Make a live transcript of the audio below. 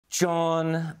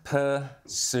John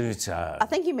Pesutto. I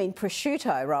think you mean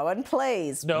prosciutto, Rowan,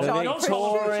 please. No, John the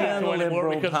Victorian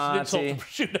Liberal Party.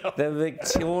 The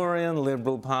Victorian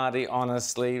Liberal Party,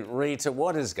 honestly. Rita,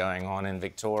 what is going on in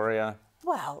Victoria?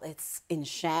 Well, it's in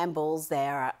shambles.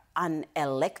 They're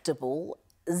unelectable.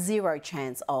 Zero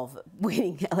chance of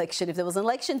winning election. If there was an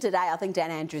election today, I think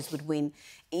Dan Andrews would win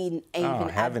in even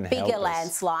a bigger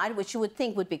landslide, which you would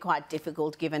think would be quite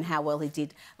difficult given how well he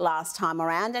did last time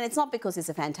around. And it's not because he's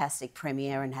a fantastic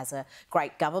premier and has a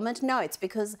great government. No, it's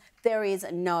because there is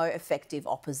no effective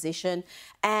opposition.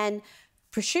 And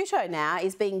Prosciutto now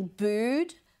is being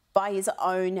booed by his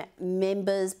own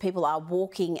members. People are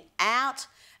walking out.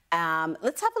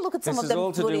 Let's have a look at some of the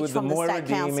footage from the State Council. This is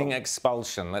all to do with the Moira Deeming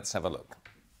expulsion. Let's have a look.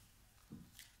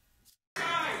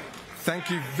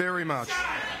 Thank you very much.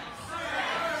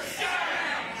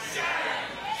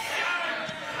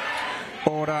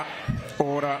 Order,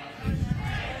 order,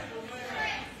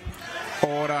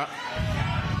 order.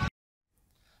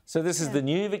 So this is the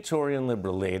new Victorian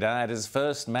Liberal leader at his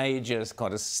first major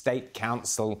State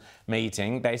Council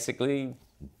meeting, basically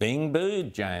being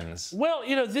booed, James. Well,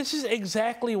 you know, this is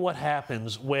exactly what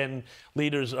happens when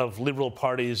leaders of Liberal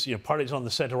parties, parties on the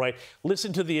centre-right,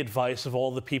 listen to the advice of all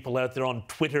the people out there on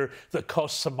Twitter, the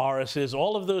Kos Samarises,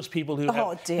 all of those people who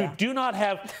do not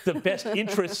have the best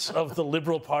interests of the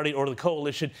Liberal Party or the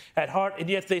coalition at heart, and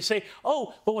yet they say,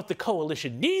 oh, but what the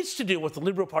coalition needs to do, what the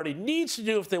Liberal Party needs to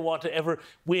do if they want to ever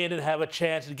win and have a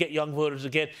chance to get young voters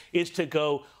again, is to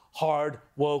go hard,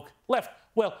 woke, left.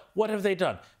 Well, what have they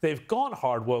done? They've gone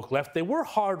hard woke left. They were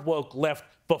hard woke left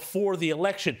before the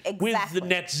election. With the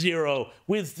net zero,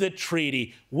 with the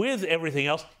treaty, with everything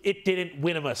else. It didn't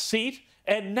win them a seat.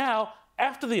 And now,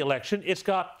 after the election, it's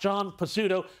got John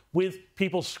Pesutto with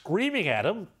people screaming at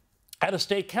him at a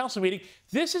state council meeting.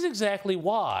 This is exactly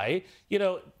why,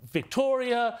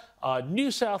 Victoria,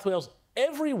 New South Wales,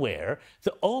 everywhere,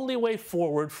 the only way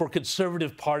forward for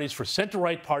conservative parties, for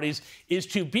centre-right parties, is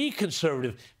to be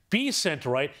conservative, be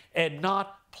centre-right, and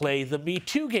not play the Me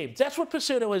Too game. That's what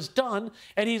Pesutto has done,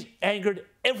 and he's angered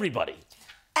everybody.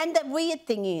 And the weird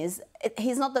thing is,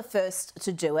 he's not the first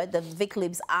to do it. The Vic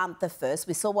Libs aren't the first.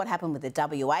 We saw what happened with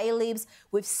the WA Libs.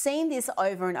 We've seen this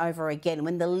over and over again.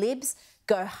 When the Libs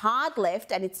go hard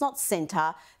left, and it's not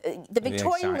centre, the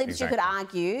Victorian Libs, you could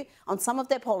argue, on some of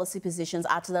their policy positions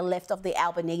are to the left of the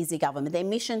Albanese government. Their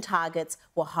mission targets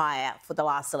were higher for the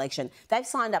last election. They've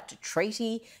signed up to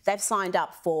treaty. They've signed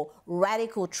up for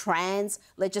radical trans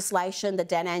legislation that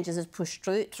Dan Andrews has pushed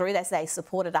through. They say they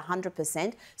supported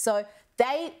 100%. So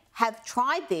they have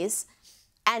tried this,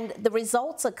 and the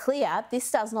results are clear. This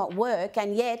does not work,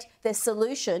 and yet their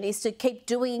solution is to keep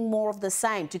doing more of the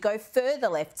same, to go further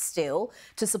left still,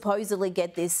 to supposedly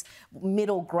get this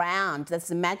middle ground,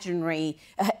 this imaginary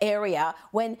area,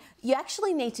 when you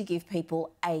actually need to give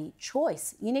people a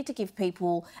choice. You need to give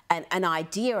people an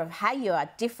idea of how you are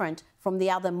different from the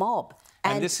other mob.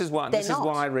 And this is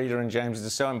why, Rita and James, it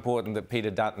is so important that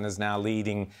Peter Dutton is now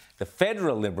leading the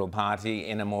federal Liberal Party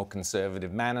in a more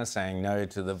conservative manner, saying no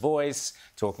to the Voice,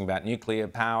 talking about nuclear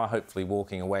power, hopefully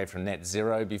walking away from net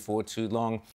zero before too long.